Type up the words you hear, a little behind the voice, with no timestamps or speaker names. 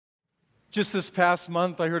Just this past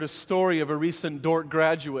month, I heard a story of a recent Dordt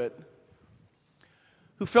graduate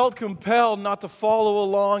who felt compelled not to follow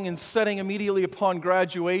along in setting immediately upon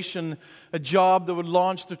graduation a job that would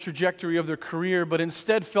launch the trajectory of their career, but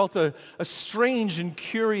instead felt a strange and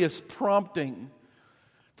curious prompting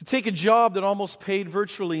to take a job that almost paid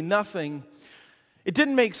virtually nothing. It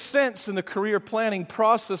didn't make sense in the career planning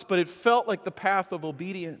process, but it felt like the path of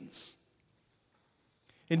obedience.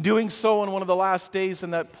 In doing so, on one of the last days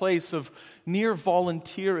in that place of near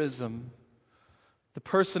volunteerism, the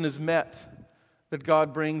person is met that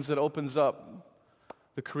God brings that opens up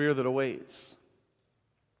the career that awaits.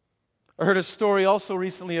 I heard a story also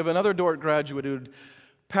recently of another Dordt graduate who'd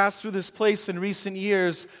passed through this place in recent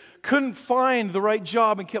years, couldn't find the right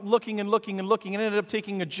job and kept looking and looking and looking, and ended up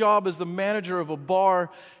taking a job as the manager of a bar.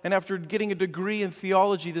 And after getting a degree in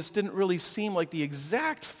theology, this didn't really seem like the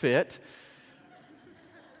exact fit.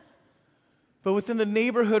 But within the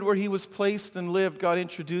neighborhood where he was placed and lived, God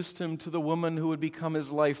introduced him to the woman who would become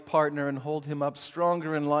his life partner and hold him up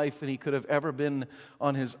stronger in life than he could have ever been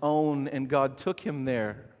on his own, and God took him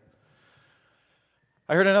there.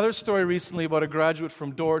 I heard another story recently about a graduate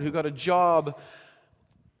from Dordt who got a job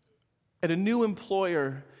at a new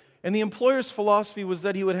employer, and the employer's philosophy was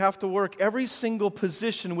that he would have to work every single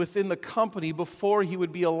position within the company before he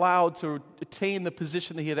would be allowed to attain the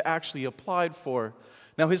position that he had actually applied for.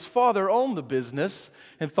 Now, his father owned the business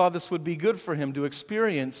and thought this would be good for him to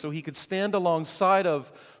experience so he could stand alongside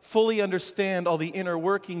of, fully understand all the inner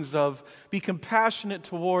workings of, be compassionate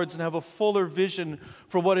towards, and have a fuller vision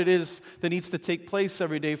for what it is that needs to take place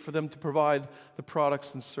every day for them to provide the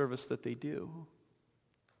products and service that they do.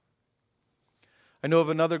 I know of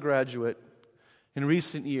another graduate in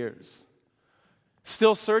recent years,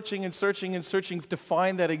 still searching and searching and searching to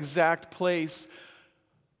find that exact place,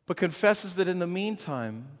 but confesses that in the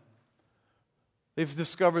meantime, they've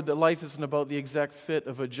discovered that life isn't about the exact fit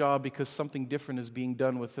of a job because something different is being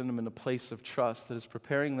done within them in a place of trust that is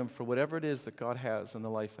preparing them for whatever it is that God has in the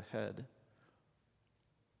life ahead.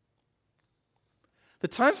 The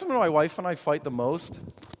times when my wife and I fight the most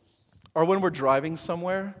are when we're driving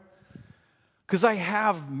somewhere, because I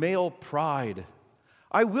have male pride.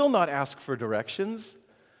 I will not ask for directions.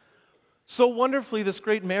 So wonderfully, this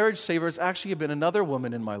great marriage saver has actually been another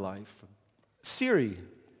woman in my life, Siri.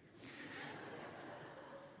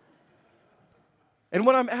 And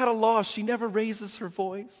when I'm at a loss, she never raises her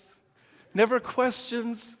voice, never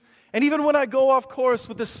questions. And even when I go off course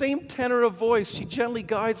with the same tenor of voice, she gently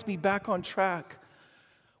guides me back on track.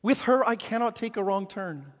 With her, I cannot take a wrong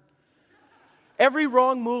turn. Every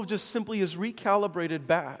wrong move just simply is recalibrated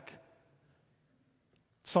back.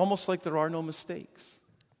 It's almost like there are no mistakes.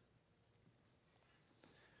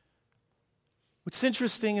 What's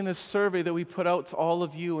interesting in this survey that we put out to all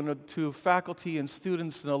of you and to faculty and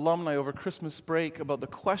students and alumni over Christmas break about the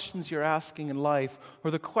questions you're asking in life or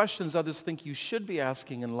the questions others think you should be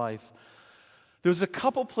asking in life, there's a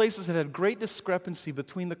couple places that had great discrepancy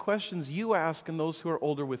between the questions you ask and those who are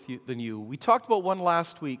older than you. We talked about one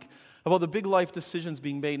last week about the big life decisions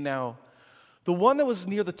being made now. The one that was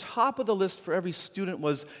near the top of the list for every student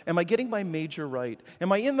was, am I getting my major right?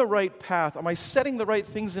 Am I in the right path? Am I setting the right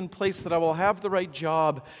things in place that I will have the right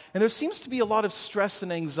job? And there seems to be a lot of stress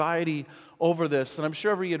and anxiety over this, and I'm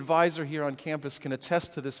sure every advisor here on campus can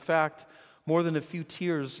attest to this fact, more than a few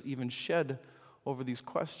tears even shed over these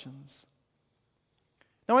questions.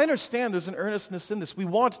 Now, I understand there's an earnestness in this. We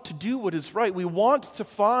want to do what is right. We want to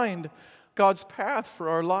find God's path for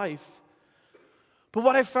our life. But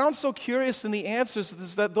what I found so curious in the answers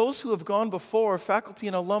is that those who have gone before, faculty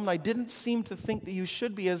and alumni, didn't seem to think that you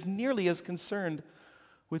should be as nearly as concerned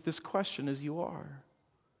with this question as you are.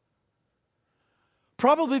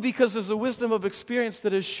 Probably because there's a wisdom of experience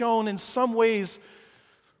that has shown in some ways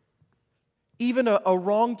even a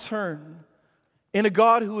wrong turn in a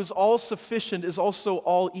God who is all-sufficient is also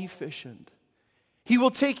all-efficient. He will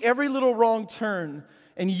take every little wrong turn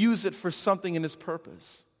and use it for something in His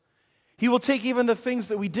purpose. He will take even the things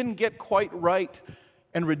that we didn't get quite right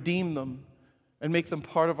and redeem them and make them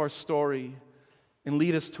part of our story and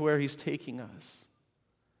lead us to where He's taking us.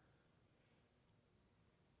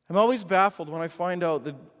 I'm always baffled when I find out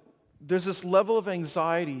that there's this level of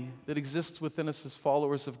anxiety that exists within us as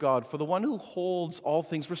followers of God. For the one who holds all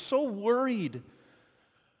things, we're so worried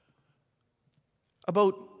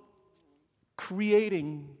about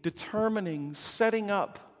creating, determining, setting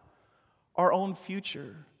up our own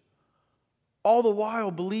future, all the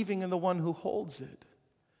while believing in the one who holds it.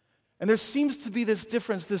 And there seems to be this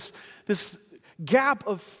difference, this gap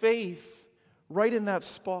of faith right in that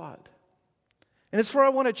spot. And it's where I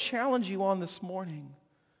want to challenge you on this morning.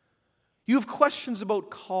 You have questions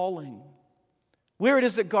about calling. where it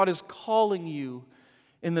is that God is calling you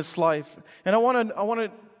in this life. And I want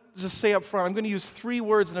to just say up front, I'm going to use 3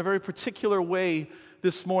 words in a very particular way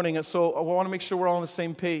this morning, and so I want to make sure we're all on the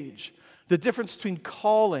same page. The difference between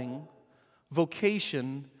calling,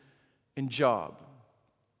 vocation, and job.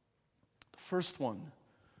 First one,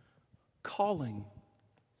 calling.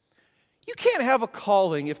 You can't have a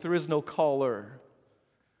calling if there is no caller.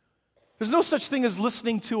 There's no such thing as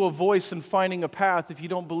listening to a voice and finding a path if you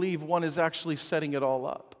don't believe one is actually setting it all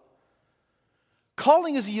up.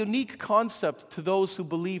 Calling is a unique concept to those who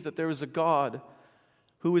believe that there is a God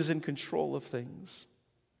who is in control of things.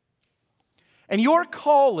 And your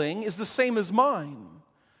calling is the same as mine.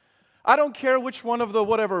 I don't care which one of the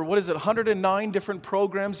 109 different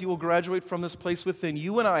programs you will graduate from this place within.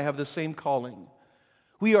 You and I have the same calling.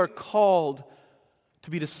 We are called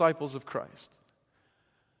to be disciples of Christ.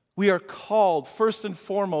 We are called, first and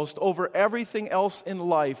foremost, over everything else in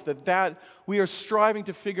life, that we are striving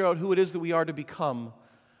to figure out who it is that we are to become,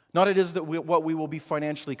 not it is that what we will be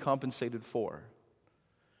financially compensated for.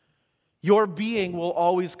 Your being will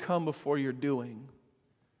always come before your doing.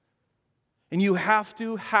 And you have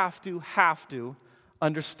to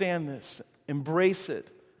understand this, embrace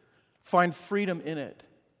it, find freedom in it.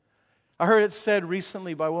 I heard it said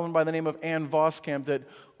recently by a woman by the name of Ann Voskamp that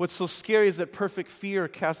what's so scary is that perfect fear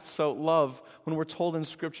casts out love. When we're told in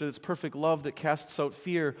Scripture that it's perfect love that casts out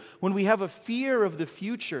fear. When we have a fear of the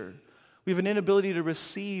future, we have an inability to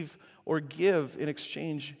receive or give in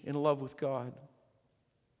exchange in love with God.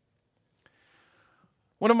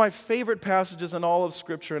 One of my favorite passages in all of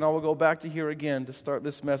Scripture, and I will go back to here again to start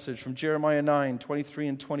this message, from Jeremiah 9, 23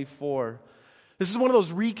 and 24. This is one of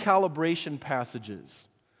those recalibration passages.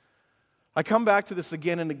 I come back to this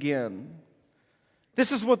again and again.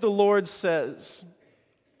 This is what the Lord says.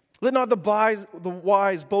 Let not the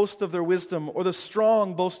wise boast of their wisdom, or the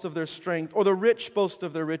strong boast of their strength, or the rich boast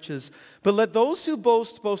of their riches. But let those who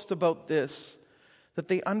boast about this, that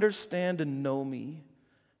they understand and know me,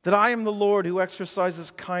 that I am the Lord who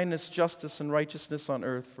exercises kindness, justice, and righteousness on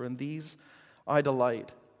earth, for in these I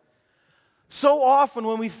delight. So often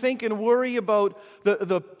when we think and worry about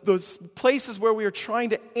the places where we are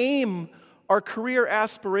trying to aim our career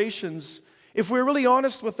aspirations, if we're really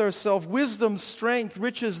honest with ourselves, wisdom, strength,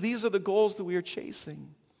 riches, these are the goals that we are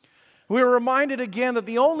chasing. We're reminded again that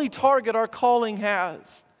the only target our calling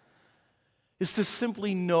has is to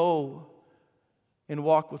simply know and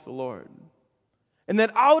walk with the Lord. And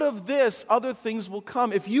that out of this, other things will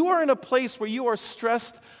come. If you are in a place where you are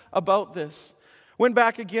stressed about this, went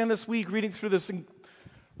back again this week reading through this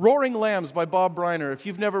Roaring Lambs by Bob Briner. If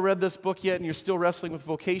you've never read this book yet and you're still wrestling with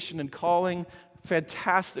vocation and calling,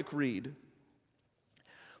 fantastic read.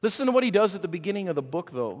 Listen to what he does at the beginning of the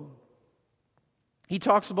book, though. He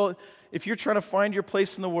talks about, if you're trying to find your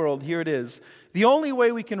place in the world, here it is. The only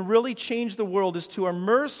way we can really change the world is to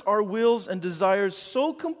immerse our wills and desires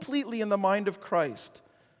so completely in the mind of Christ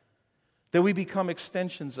that we become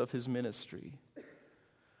extensions of His ministry.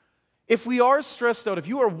 If we are stressed out, if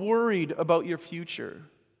you are worried about your future,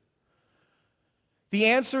 the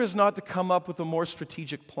answer is not to come up with a more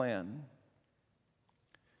strategic plan.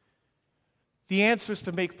 The answer is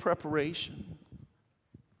to make preparation,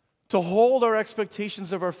 to hold our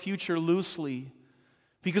expectations of our future loosely,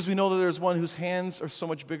 because we know that there's one whose hands are so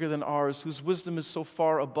much bigger than ours, whose wisdom is so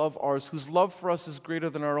far above ours, whose love for us is greater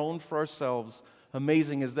than our own for ourselves,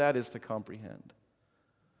 amazing as that is to comprehend.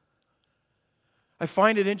 I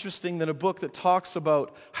find it interesting that a book that talks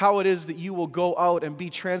about how it is that you will go out and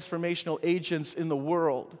be transformational agents in the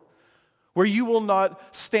world, where you will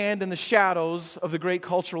not stand in the shadows of the great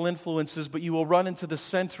cultural influences, but you will run into the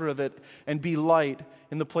center of it and be light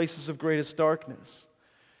in the places of greatest darkness.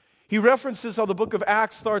 He references how the book of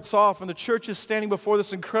Acts starts off, and the church is standing before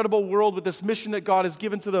this incredible world with this mission that God has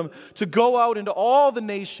given to them to go out into all the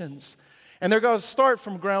nations, and they're going to start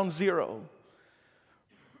from ground zero.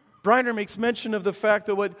 Briner makes mention of the fact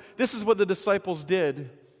that this is what the disciples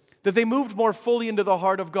did, that they moved more fully into the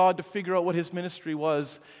heart of God to figure out what His ministry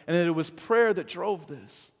was, and that it was prayer that drove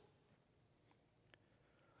this.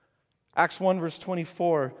 Acts 1 verse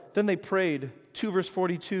 24, then they prayed. 2 verse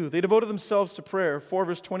 42, they devoted themselves to prayer. 4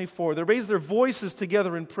 verse 24, they raised their voices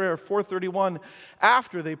together in prayer. 4:31,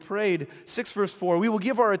 after they prayed. 6 verse 4, we will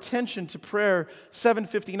give our attention to prayer.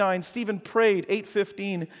 7:59, Stephen prayed.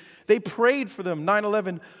 8:15, they prayed for them.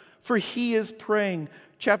 9:11, for he is praying.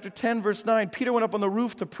 Chapter 10, verse 9, Peter went up on the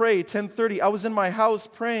roof to pray. 10:30, I was in my house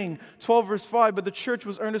praying. 12, verse 5, but the church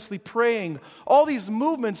was earnestly praying. All these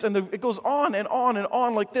movements, and it goes on and on and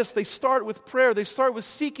on like this. They start with prayer. They start with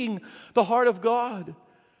seeking the heart of God.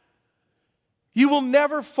 You will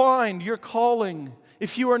never find your calling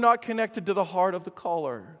if you are not connected to the heart of the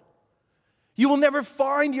caller. You will never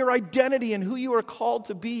find your identity and who you are called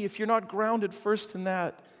to be if you're not grounded first in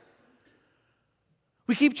that.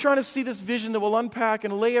 We keep trying to see this vision that will unpack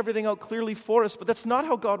and lay everything out clearly for us, but that's not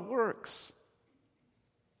how God works.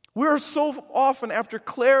 We're so often after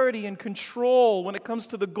clarity and control when it comes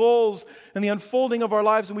to the goals and the unfolding of our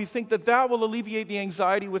lives, and we think that that will alleviate the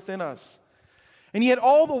anxiety within us. And yet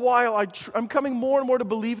all the while, I'm coming more and more to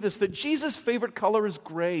believe this, that Jesus' favorite color is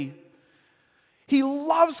gray. He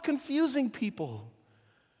loves confusing people.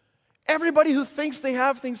 Everybody who thinks they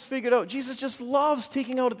have things figured out, Jesus just loves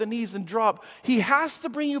taking out at the knees and drop. He has to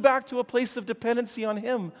bring you back to a place of dependency on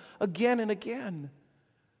Him again and again.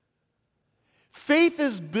 Faith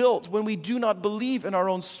is built when we do not believe in our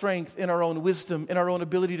own strength, in our own wisdom, in our own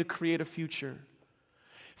ability to create a future.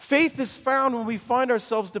 Faith is found when we find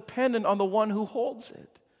ourselves dependent on the one who holds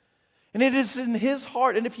it. And it is in His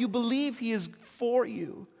heart. And if you believe He is for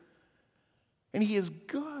you and He is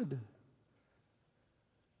good,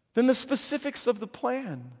 then the specifics of the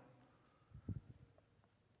plan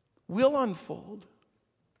will unfold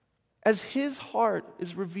as His heart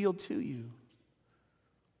is revealed to you.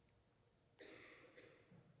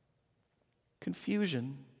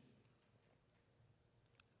 Confusion.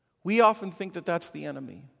 We often think that that's the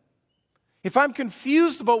enemy. If I'm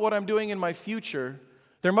confused about what I'm doing in my future,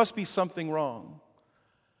 there must be something wrong.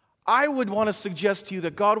 I would want to suggest to you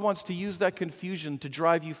that God wants to use that confusion to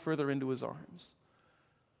drive you further into His arms,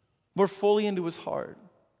 more fully into His heart,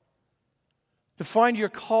 to find your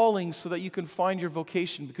calling so that you can find your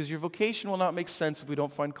vocation, because your vocation will not make sense if we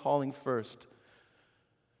don't find calling first.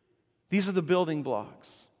 These are the building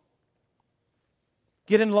blocks.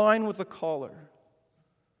 Get in line with the caller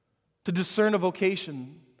to discern a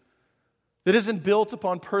vocation that isn't built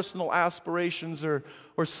upon personal aspirations or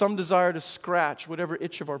some desire to scratch whatever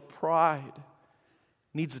itch of our pride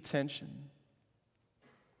needs attention.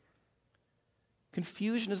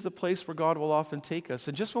 Confusion is the place where God will often take us.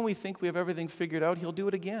 And just when we think we have everything figured out, He'll do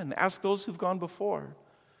it again. Ask those who've gone before.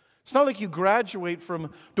 It's not like you graduate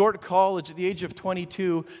from Dordt College at the age of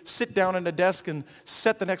 22, sit down at a desk and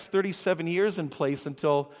set the next 37 years in place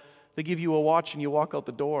until they give you a watch and you walk out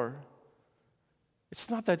the door.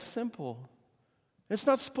 It's not that simple. It's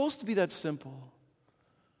not supposed to be that simple.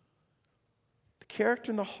 The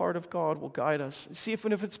character and the heart of God will guide us. See, if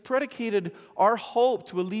it's predicated, our hope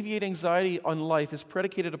to alleviate anxiety on life is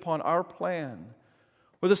predicated upon our plan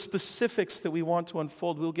or the specifics that we want to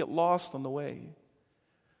unfold, we'll get lost on the way.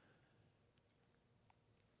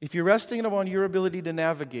 If you're resting upon your ability to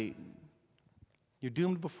navigate, you're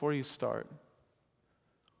doomed before you start.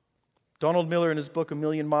 Donald Miller, in his book, A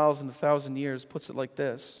Million Miles in 1,000 Years, puts it like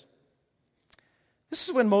this. This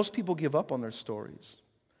is when most people give up on their stories.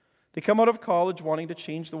 They come out of college wanting to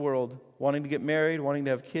change the world, wanting to get married, wanting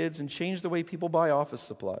to have kids, and change the way people buy office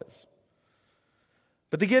supplies.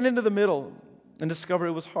 But they get into the middle and discover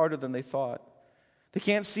it was harder than they thought. They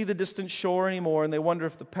can't see the distant shore anymore, and they wonder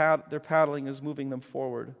if their paddling is moving them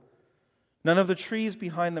forward. None of the trees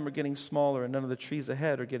behind them are getting smaller, and none of the trees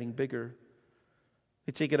ahead are getting bigger.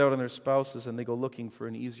 They take it out on their spouses, and they go looking for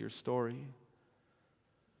an easier story.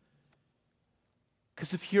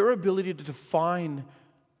 Because if your ability to define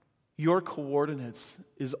your coordinates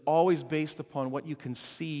is always based upon what you can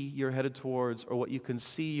see you're headed towards or what you can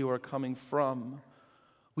see you are coming from,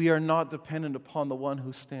 we are not dependent upon the one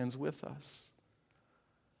who stands with us.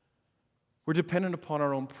 We're dependent upon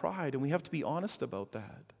our own pride, and we have to be honest about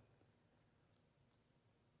that.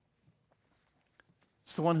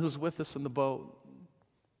 It's the one who's with us in the boat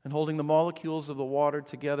and holding the molecules of the water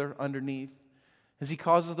together underneath as He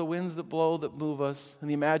causes the winds that blow that move us and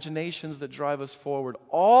the imaginations that drive us forward.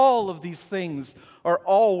 All of these things are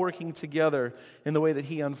all working together in the way that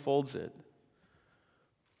He unfolds it.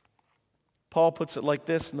 Paul puts it like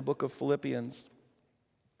this in the book of Philippians.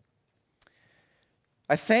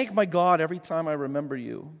 I thank my God every time I remember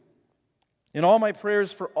you. In all my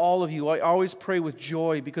prayers for all of you, I always pray with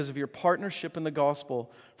joy because of your partnership in the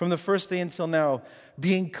gospel from the first day until now,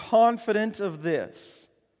 being confident of this,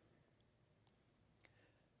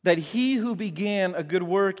 that He who began a good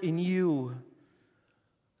work in you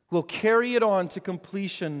will carry it on to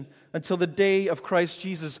completion until the day of Christ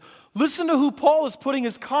Jesus. Listen to who Paul is putting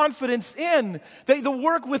his confidence in, that the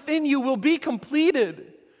work within you will be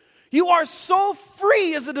completed. You are so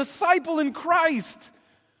free as a disciple in Christ.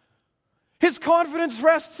 His confidence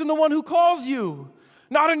rests in the one who calls you,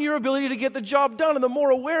 not in your ability to get the job done. And the more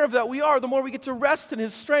aware of that we are, the more we get to rest in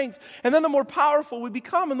His strength, and then the more powerful we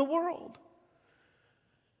become in the world.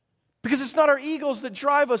 Because it's not our egos that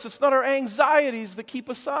drive us, it's not our anxieties that keep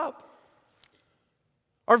us up.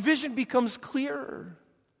 Our vision becomes clearer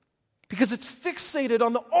because it's fixated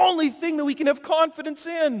on the only thing that we can have confidence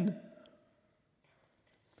in.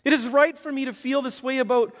 It is right for me to feel this way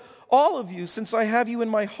about all of you, since I have you in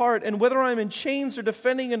my heart, and whether I'm in chains or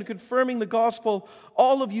defending and confirming the gospel,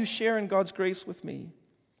 all of you share in God's grace with me.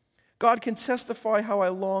 God can testify how I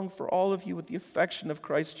long for all of you with the affection of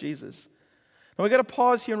Christ Jesus. Now I got to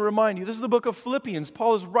pause here and remind you, this is the book of Philippians.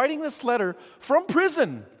 Paul is writing this letter from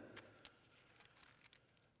prison.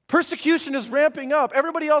 Persecution is ramping up.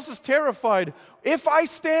 Everybody else is terrified. If I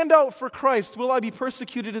stand out for Christ, will I be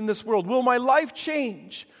persecuted in this world? Will my life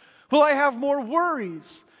change? Will I have more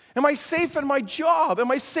worries? Am I safe in my job?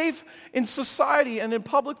 Am I safe in society and in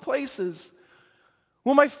public places?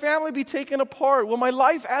 Will my family be taken apart? Will my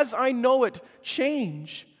life as I know it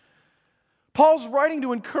change? Paul's writing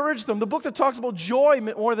to encourage them, the book that talks about joy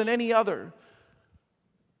more than any other.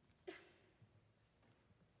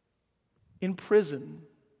 In prison.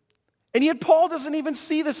 And yet Paul doesn't even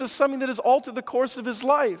see this as something that has altered the course of his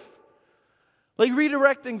life. Like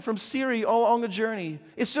redirecting from Syria all along the journey.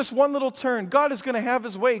 It's just one little turn. God is going to have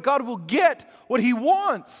his way. God will get what he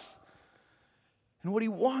wants. And what he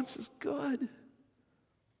wants is good.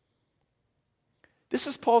 This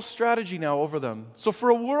is Paul's strategy now over them. So for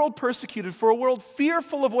a world persecuted, for a world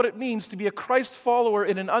fearful of what it means to be a Christ follower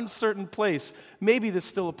in an uncertain place, maybe this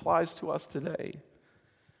still applies to us today.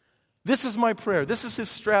 This is my prayer. This is his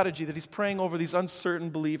strategy that he's praying over these uncertain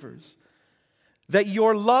believers. That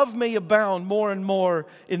your love may abound more and more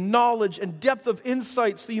in knowledge and depth of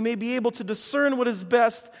insight, so you may be able to discern what is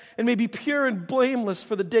best and may be pure and blameless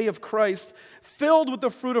for the day of Christ, filled with the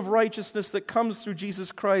fruit of righteousness that comes through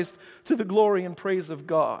Jesus Christ to the glory and praise of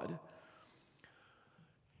God.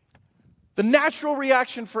 The natural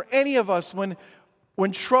reaction for any of us when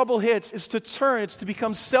trouble hits is to turn, it's to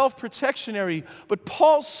become self-protectionary. But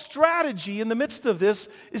Paul's strategy in the midst of this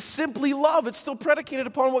is simply love. It's still predicated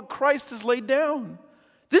upon what Christ has laid down.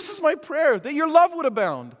 This is my prayer, that your love would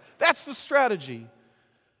abound. That's the strategy.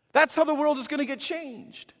 That's how the world is going to get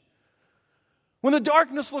changed. When the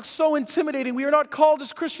darkness looks so intimidating, we are not called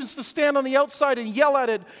as Christians to stand on the outside and yell at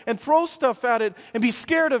it and throw stuff at it and be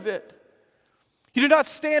scared of it. You do not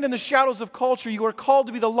stand in the shadows of culture. You are called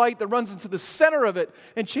to be the light that runs into the center of it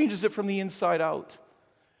and changes it from the inside out.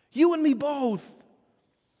 You and me both.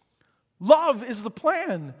 Love is the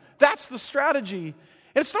plan. That's the strategy.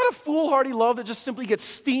 And it's not a foolhardy love that just simply gets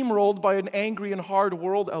steamrolled by an angry and hard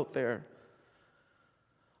world out there.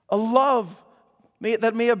 A love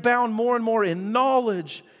that may abound more and more in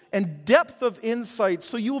knowledge and depth of insight,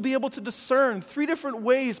 so you will be able to discern 3 different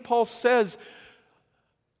ways, Paul says,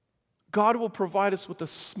 God will provide us with a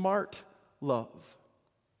smart love.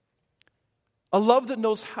 A love that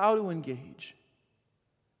knows how to engage.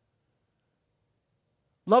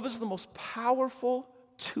 Love is the most powerful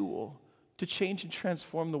tool to change and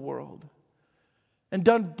transform the world. And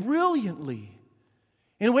done brilliantly,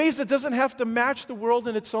 in ways that doesn't have to match the world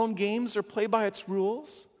in its own games or play by its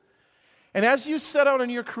rules. And as you set out in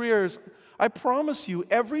your careers, I promise you,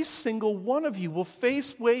 every single one of you will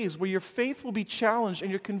face ways where your faith will be challenged and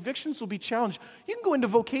your convictions will be challenged. You can go into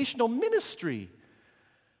vocational ministry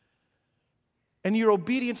and your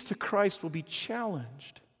obedience to Christ will be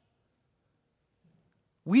challenged.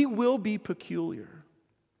 We will be peculiar.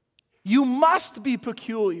 You must be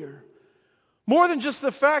peculiar. More than just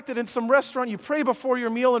the fact that in some restaurant you pray before your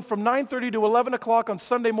meal and from 9:30 to 11 o'clock on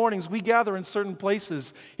Sunday mornings we gather in certain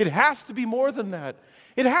places. It has to be more than that.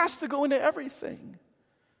 It has to go into everything.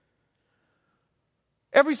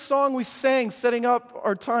 Every song we sang setting up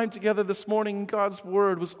our time together this morning in God's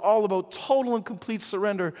Word was all about total and complete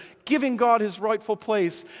surrender, giving God His rightful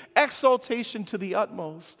place, exaltation to the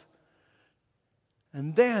utmost.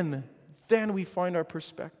 And then we find our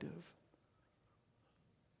perspective.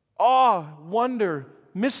 Awe, wonder,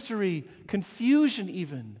 mystery, confusion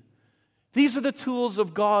even. These are the tools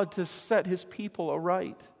of God to set His people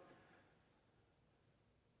aright.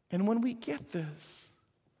 And when we get this,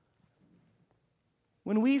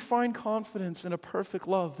 when we find confidence in a perfect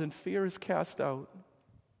love, then fear is cast out.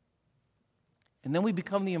 And then we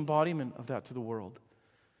become the embodiment of that to the world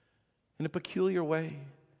in a peculiar way.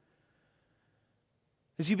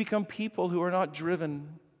 As you become people who are not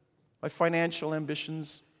driven by financial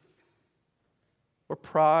ambitions or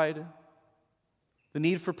pride, the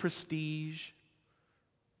need for prestige,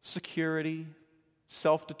 security,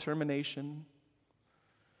 self-determination,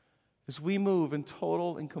 as we move in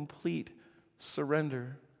total and complete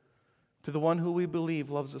surrender to the one who we believe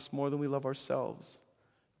loves us more than we love ourselves,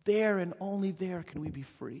 there and only there can we be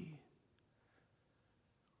free.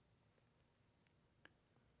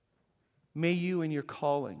 May you in your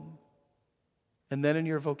calling and then in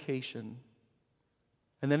your vocation,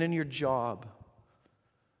 and then in your job.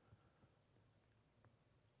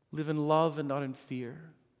 Live in love and not in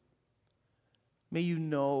fear. May you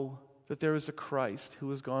know that there is a Christ who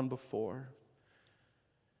has gone before.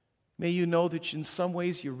 May you know that in some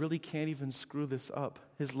ways you really can't even screw this up.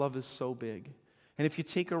 His love is so big. And if you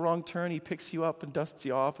take a wrong turn, He picks you up and dusts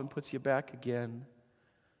you off and puts you back again.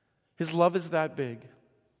 His love is that big.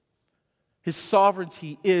 His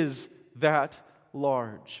sovereignty is that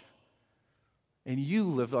large. And you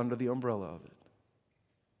live under the umbrella of it.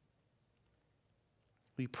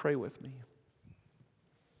 Will you pray with me?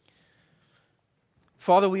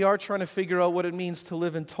 Father, we are trying to figure out what it means to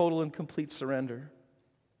live in total and complete surrender.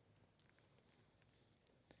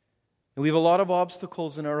 And we have a lot of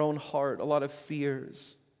obstacles in our own heart, a lot of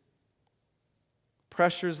fears,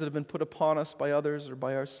 pressures that have been put upon us by others or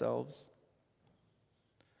by ourselves.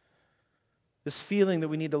 This feeling that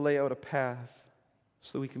we need to lay out a path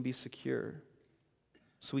so that we can be secure,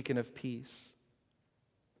 so we can have peace.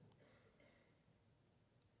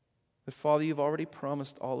 But Father, you've already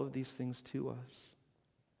promised all of these things to us,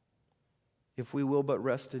 if we will but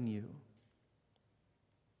rest in you.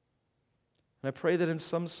 And I pray that in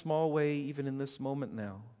some small way, even in this moment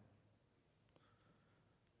now,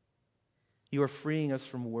 you are freeing us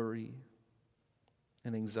from worry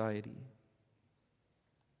and anxiety,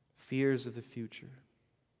 fears of the future.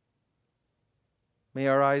 May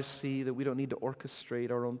our eyes see that we don't need to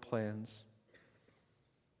orchestrate our own plans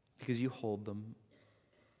because you hold them.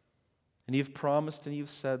 And you've promised and you've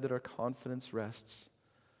said that our confidence rests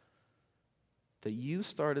that you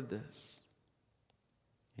started this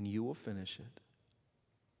and you will finish it.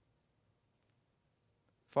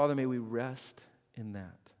 Father, may we rest in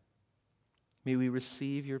that. May we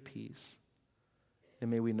receive your peace and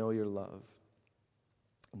may we know your love.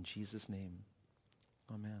 In Jesus' name,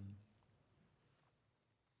 amen.